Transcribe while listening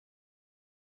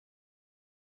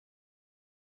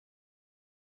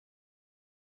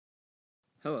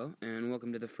Hello, and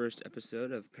welcome to the first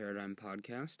episode of Paradigm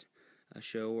Podcast, a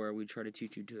show where we try to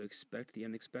teach you to expect the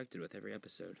unexpected with every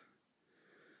episode.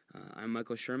 I'm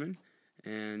Michael Sherman,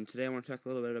 and today I want to talk a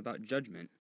little bit about judgment.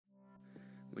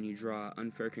 When you draw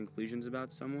unfair conclusions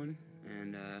about someone,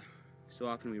 and so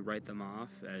often we write them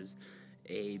off as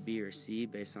A, B, or C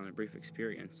based on a brief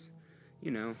experience.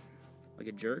 You know, like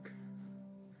a jerk.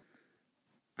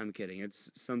 I'm kidding.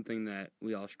 It's something that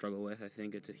we all struggle with. I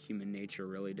think it's a human nature,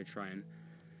 really, to try and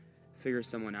figure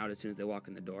someone out as soon as they walk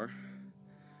in the door.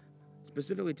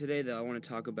 Specifically today, though, I want to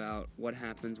talk about what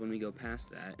happens when we go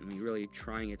past that and we really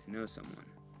try and get to know someone.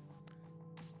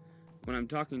 When I'm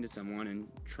talking to someone and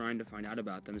trying to find out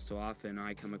about them, so often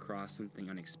I come across something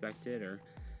unexpected or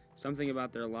something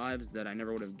about their lives that I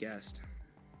never would have guessed.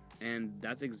 And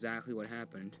that's exactly what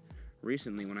happened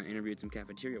recently when I interviewed some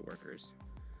cafeteria workers.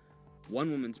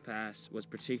 One woman's past was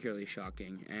particularly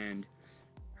shocking, and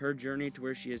her journey to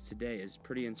where she is today is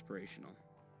pretty inspirational.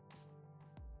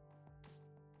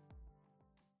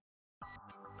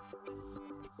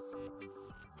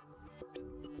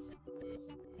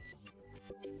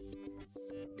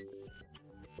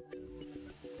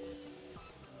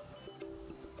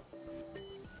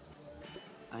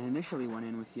 I initially went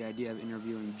in with the idea of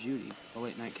interviewing Judy, a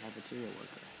late-night cafeteria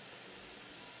worker.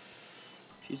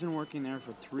 She's been working there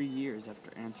for 3 years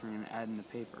after answering an ad in the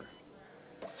paper.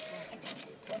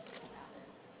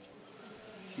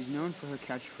 She's known for her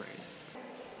catchphrase.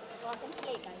 Welcome to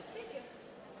late night.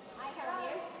 Hi, how are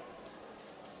you?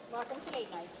 Welcome to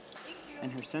late night.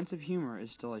 And her sense of humor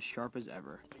is still as sharp as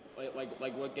ever.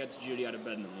 Like what gets Judy out of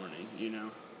bed in the morning, you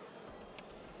know?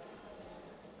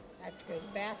 I have to go to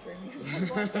the bathroom.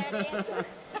 You want that answer?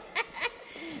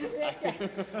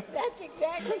 That's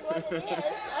exactly what it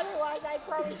is. Otherwise, I'd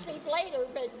probably sleep later,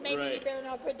 but maybe you better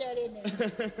not put that in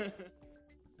there.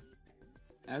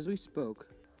 As we spoke,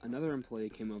 another employee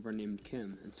came over named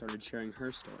Kim and started sharing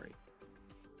her story.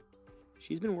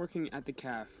 She's been working at the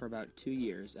caf for about 2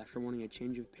 years after wanting a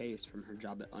change of pace from her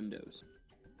job at Undo's.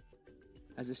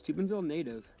 As a Steubenville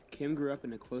native, Kim grew up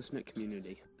in a close-knit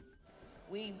community.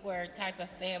 We were a type of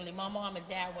family. My mom and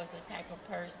dad was the type of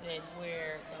person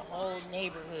where the whole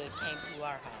neighborhood came to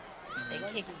our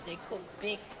house. They cooked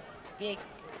big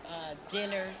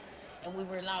dinners, and we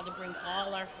were allowed to bring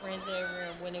all our friends over.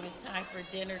 And when it was time for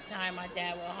dinner time, my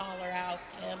dad would holler out,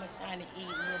 "Kim, it's time to eat,"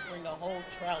 and we'll bring a whole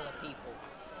trail of people.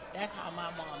 That's how my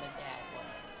mom and dad was.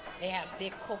 They had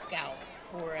big cookouts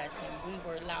for us, and we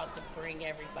were allowed to bring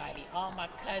everybody. All my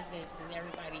cousins and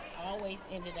everybody always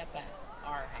ended up at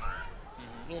our house.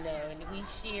 You know, and we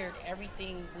shared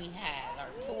everything we had,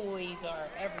 our toys, our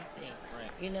everything.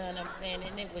 Right. You know what I'm saying?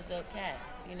 And it was okay.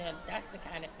 You know, that's the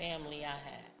kind of family I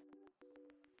had.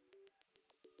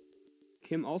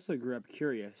 Kim also grew up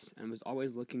curious and was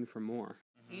always looking for more.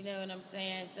 You know what I'm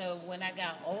saying? So when I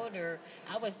got older,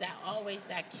 I was always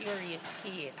that curious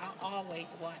kid. I always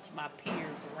watched my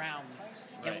peers around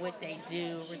me and what they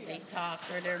do, what they talk,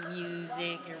 or their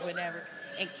music or whatever,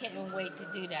 and couldn't wait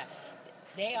to do that.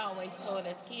 They always told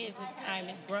us, kids, this time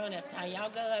is grown-up time. Y'all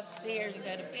go upstairs and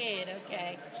go to bed,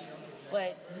 okay?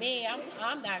 But me,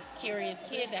 I'm that curious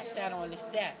kid that sat on the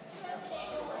steps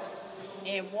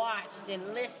and watched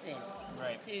and listened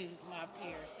to my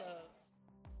peers. So,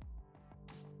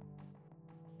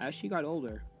 as she got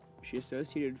older, she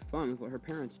associated fun with what her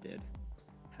parents did.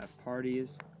 Have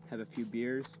parties, have a few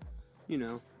beers, you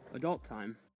know, adult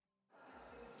time.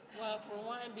 Well, for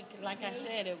one, because like I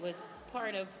said, it was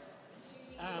part of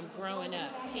growing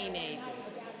up, teenagers,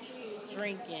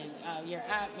 drinking, your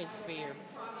atmosphere,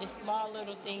 just small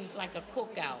little things like a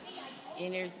cookout.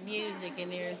 And there's music,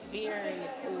 and there's beer in the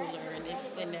cooler,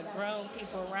 and the grown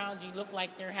people around you look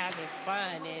like they're having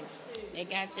fun, and they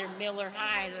got their Miller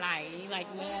High Light. And you're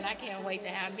like, man, I can't wait to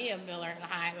have me a Miller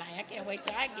High Light. I can't wait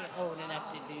till I get old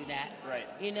enough to do that. Right.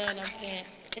 You know what I'm saying?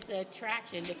 It's an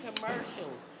attraction. The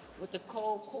commercials with the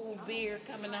cold, cool beer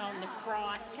coming out and the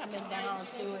frost coming down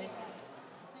to it.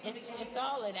 It's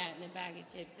all of that in a bag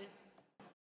of chips.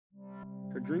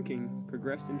 Her drinking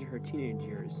progressed into her teenage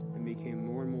years and became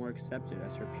more and more accepted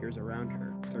as her peers around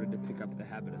her started to pick up the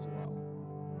habit as well.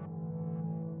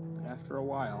 But after a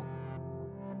while,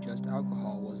 just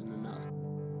alcohol wasn't enough.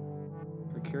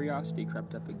 Her curiosity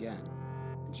crept up again,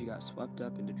 and she got swept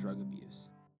up into drug abuse.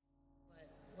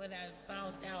 What I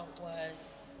found out was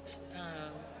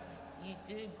you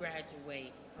do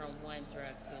graduate from one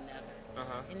drug to another.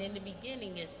 And in the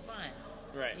beginning, it's fun.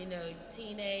 Right. You know,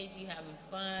 teenage, you having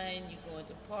fun, you going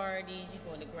to parties, you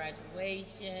going to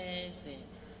graduations, and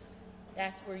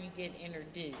that's where you get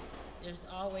introduced. There's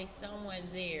always someone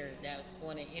there that's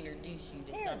going to introduce you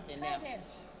to something else.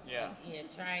 Yeah. Yeah,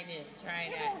 try this, try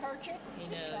It that. won't hurt you. You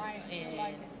Just know, try it. You'll and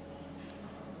like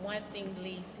it. one thing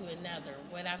leads to another.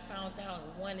 What I found out,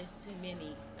 one is too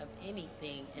many of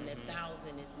anything, and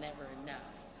 1,000 is never enough.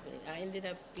 But I ended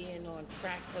up being on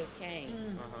crack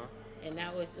cocaine, and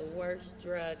that was the worst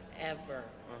drug ever,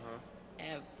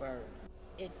 ever.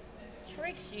 It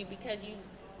tricks you because you,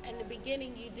 in the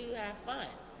beginning, you do have fun,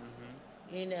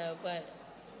 you know. But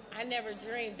I never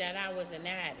dreamed that I was an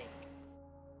addict.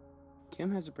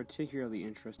 Kim has a particularly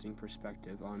interesting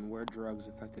perspective on where drugs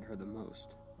affected her the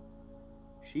most.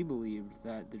 She believed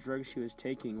that the drugs she was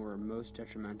taking were most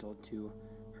detrimental to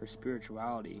her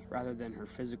spirituality rather than her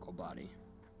physical body.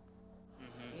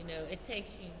 You know, it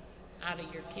takes you out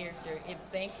of your character. It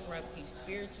bankrupts you,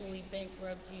 spiritually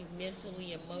bankrupts you,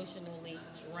 mentally, emotionally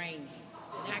drains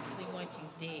you. It actually wants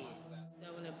you dead. You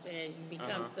know what I'm saying? You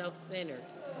become self-centered.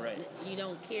 Right. You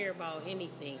don't care about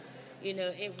anything. You know,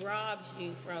 it robs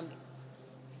you from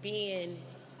being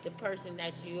the person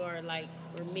that you are, like,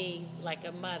 for me, like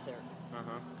a mother.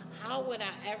 How would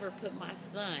I ever put my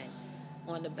son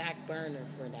on the back burner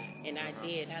for that? And I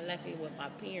did. I left him with my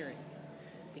parents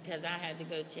because I had to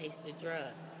go chase the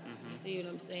drugs. You see what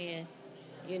I'm saying?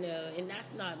 You know, and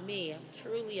that's not me. I'm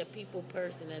truly a people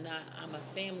person, and I'm a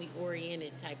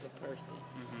family-oriented type of person.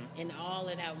 And all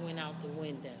of that went out the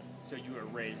window. So you were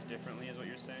raised differently, is what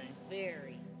you're saying?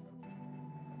 Very.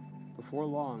 Before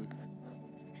long,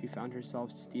 she found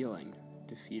herself stealing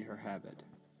to feed her habit.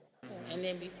 And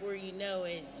then before you know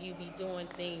it, you be doing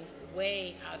things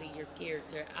way out of your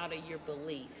character, out of your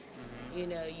belief. You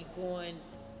know, you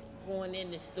going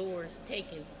in the stores,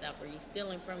 taking stuff, or you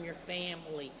stealing from your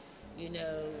family, you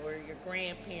know, or your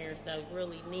grandparents that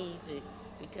really needs it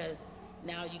because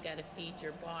now you got to feed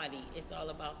your body. It's all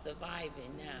about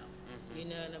surviving now. You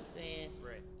know what I'm saying?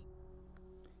 Right.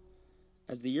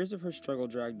 As the years of her struggle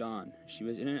dragged on, she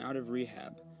was in and out of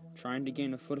rehab, trying to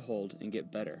gain a foothold and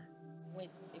get better.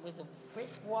 It was a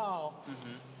brick wall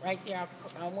right there.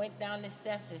 I went down the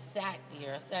steps and sat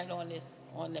there. I sat on the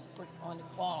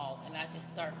wall, and I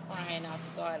just started crying out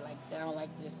to God, like down like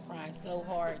this, crying so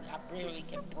hard I barely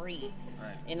could breathe.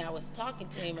 Right. And I was talking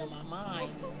to him in my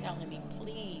mind, just telling him,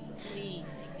 please, please,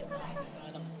 God,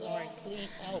 I'm sorry, please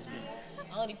help me.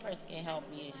 The only person can help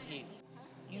me is you.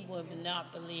 You would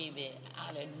not believe it.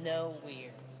 Out of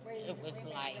nowhere, it was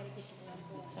like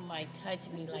somebody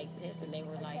touched me like this, and they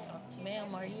were like, oh,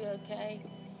 ma'am, are you okay?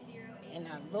 And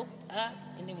I looked up,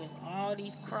 and there was all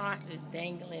these crosses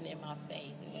dangling in my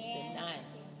face. It was the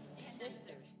nuns, the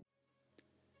sisters.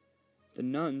 The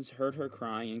nuns heard her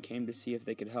crying and came to see if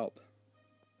they could help.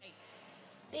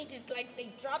 They just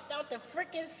they dropped out the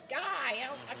freaking sky.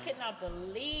 I could not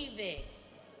believe it.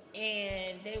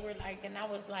 And they were like, and I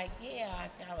was like, yeah.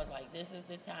 I was like, this is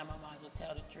the time I might as well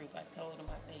tell the truth. I told them,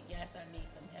 I said, yes, I need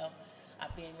some help.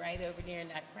 I've been right over there in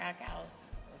that crack house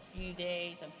for a few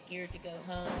days. I'm scared to go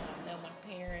home. I know my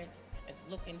parents is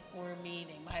looking for me.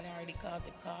 They might have already called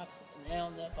the cops. They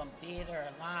don't know if I'm dead or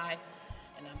alive.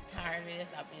 And I'm tired of this.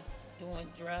 I've been doing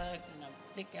drugs, and I'm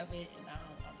sick of it. And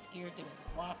I'm scared to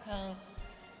walk home.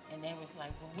 And they was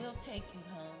like, well, we'll take you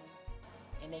home.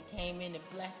 And they came in to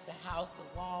bless the house,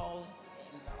 the walls,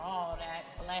 and all that,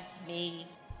 bless me.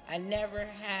 I never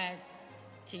had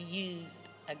to use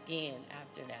again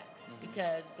after that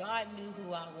because God knew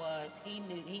who I was. He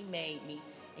knew He made me,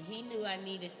 and He knew I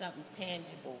needed something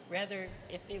tangible. Whether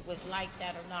if it was like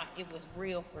that or not, it was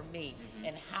real for me.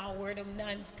 And where them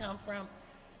nuns come from,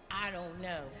 I don't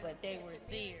know, but they were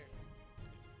there.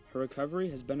 Her recovery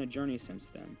has been a journey since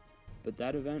then. But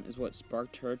that event is what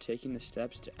sparked her taking the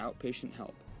steps to outpatient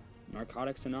help,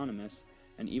 Narcotics Anonymous,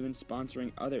 and even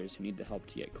sponsoring others who need the help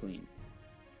to get clean.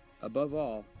 Above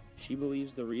all, she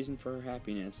believes the reason for her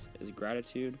happiness is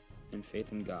gratitude and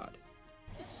faith in God.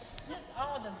 Just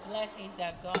all the blessings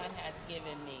that God has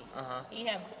given me. He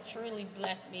has truly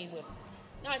blessed me with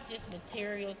not just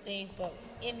material things, but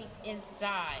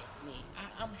inside me.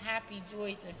 I'm happy,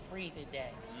 joyous, and free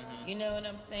today. You know what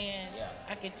I'm saying? Yeah.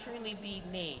 I could truly be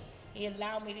me. He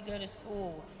allowed me to go to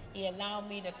school. He allowed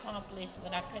me to accomplish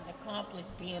what I couldn't accomplish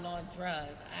being on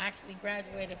drugs. I actually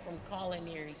graduated from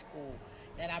culinary school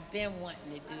that I've been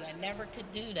wanting to do. I never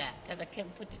could do that because I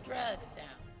couldn't put the drugs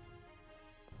down.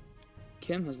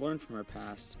 Kim has learned from her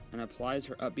past and applies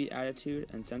her upbeat attitude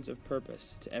and sense of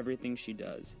purpose to everything she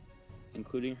does,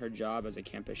 including her job as a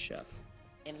campus chef.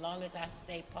 As long as I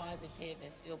stay positive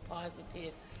and feel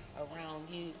positive around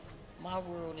you, my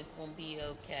world is going to be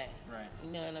okay. Right.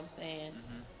 You know what I'm saying?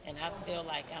 And I feel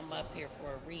like I'm up here for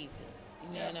a reason.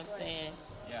 You know what I'm saying?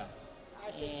 Yeah.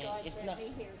 I think God sent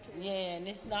me here too. Yeah, and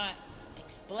it's not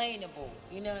explainable.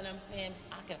 You know what I'm saying?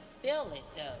 I can feel it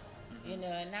though. You know,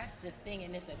 and that's the thing,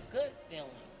 and it's a good feeling.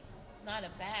 It's not a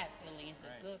bad feeling, it's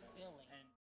a good feeling.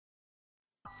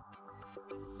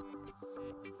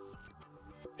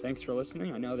 Thanks for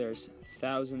listening. I know there's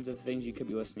thousands of things you could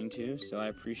be listening to, so I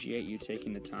appreciate you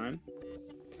taking the time.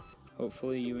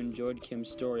 Hopefully you enjoyed Kim's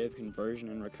story of conversion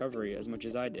and recovery as much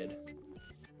as I did.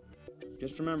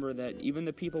 Just remember that even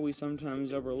the people we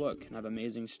sometimes overlook can have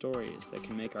amazing stories that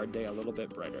can make our day a little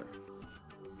bit brighter.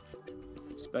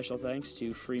 Special thanks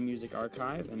to Free Music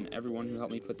Archive and everyone who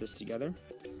helped me put this together.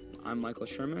 I'm Michael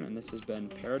Sherman, and this has been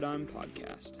Paradigm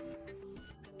Podcast.